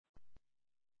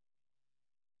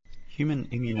Human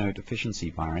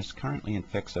immunodeficiency virus currently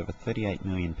infects over 38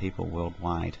 million people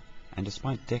worldwide, and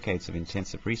despite decades of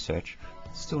intensive research,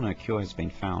 still no cure has been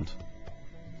found.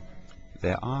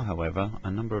 There are, however, a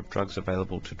number of drugs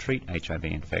available to treat HIV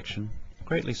infection,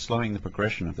 greatly slowing the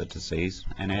progression of the disease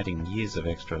and adding years of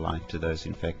extra life to those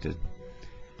infected.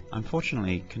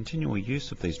 Unfortunately, continual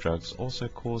use of these drugs also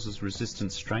causes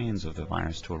resistant strains of the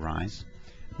virus to arise,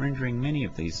 rendering many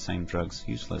of these same drugs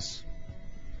useless.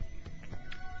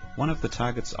 One of the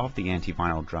targets of the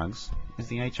antiviral drugs is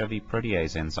the HIV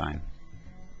protease enzyme.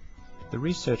 The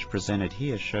research presented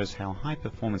here shows how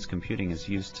high-performance computing is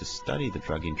used to study the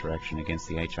drug interaction against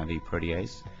the HIV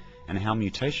protease and how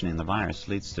mutation in the virus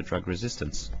leads to drug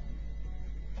resistance.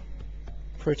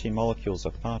 Protein molecules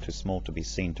are far too small to be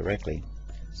seen directly,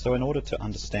 so in order to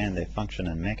understand their function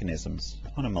and mechanisms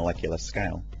on a molecular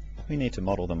scale, we need to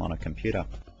model them on a computer.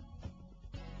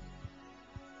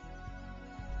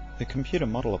 The computer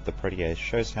model of the protease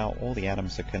shows how all the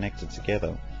atoms are connected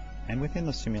together, and within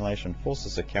the simulation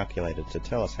forces are calculated to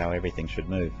tell us how everything should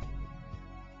move.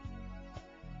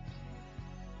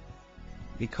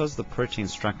 Because the protein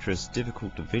structure is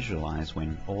difficult to visualize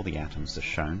when all the atoms are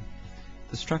shown,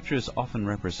 the structure is often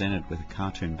represented with a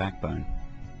cartoon backbone.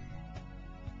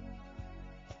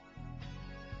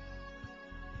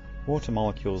 Water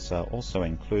molecules are also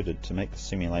included to make the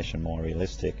simulation more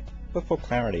realistic, but for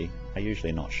clarity are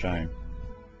usually not shown.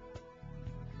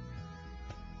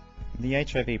 The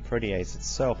HIV protease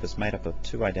itself is made up of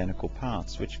two identical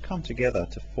parts which come together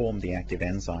to form the active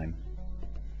enzyme.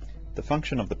 The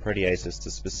function of the protease is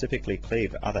to specifically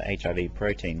cleave other HIV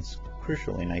proteins,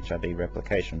 crucial in HIV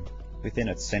replication, within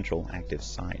its central active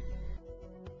site.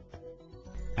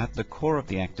 At the core of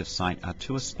the active site are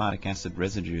two aspartic acid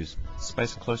residues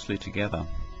spaced closely together.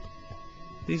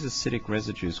 These acidic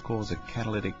residues cause a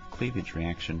catalytic cleavage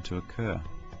reaction to occur.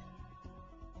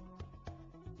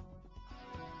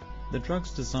 The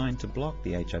drugs designed to block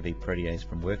the HIV protease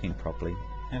from working properly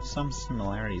have some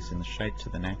similarities in the shape to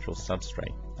the natural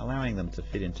substrate, allowing them to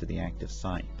fit into the active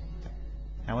site.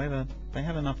 However, they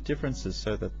have enough differences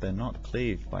so that they're not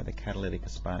cleaved by the catalytic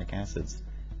aspartic acids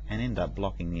and end up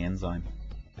blocking the enzyme.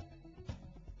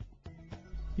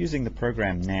 Using the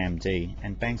program NAMD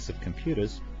and banks of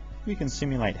computers, we can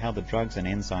simulate how the drugs and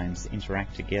enzymes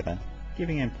interact together,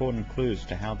 giving important clues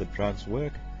to how the drugs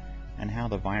work and how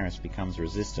the virus becomes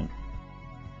resistant.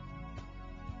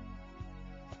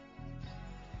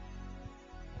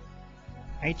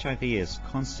 HIV is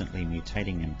constantly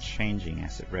mutating and changing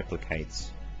as it replicates.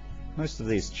 Most of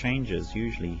these changes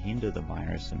usually hinder the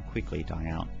virus and quickly die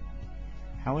out.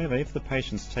 However, if the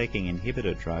patient's taking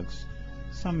inhibitor drugs,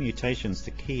 some mutations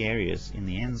to key areas in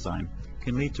the enzyme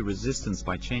can lead to resistance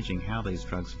by changing how these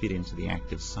drugs fit into the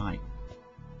active site.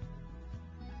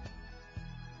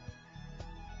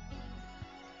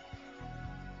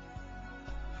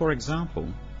 For example,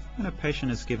 when a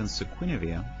patient is given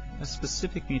sequinavir, a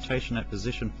specific mutation at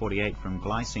position 48 from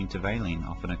glycine to valine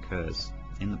often occurs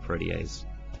in the protease.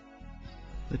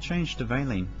 The change to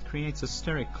valine creates a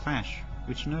steric clash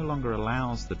which no longer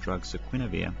allows the drug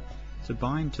sequinavir to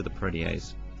bind to the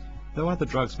protease, though other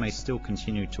drugs may still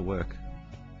continue to work.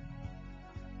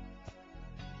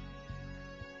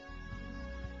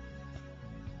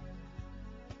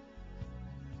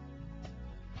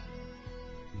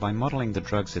 By modeling the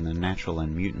drugs in the natural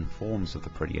and mutant forms of the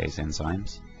protease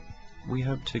enzymes, we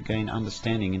hope to gain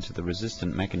understanding into the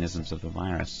resistant mechanisms of the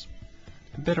virus.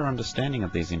 A better understanding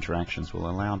of these interactions will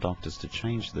allow doctors to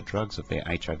change the drugs of their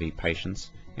HIV patients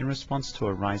in response to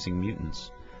arising mutants,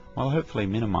 while hopefully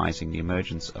minimizing the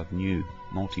emergence of new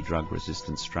multi-drug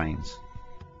resistant strains.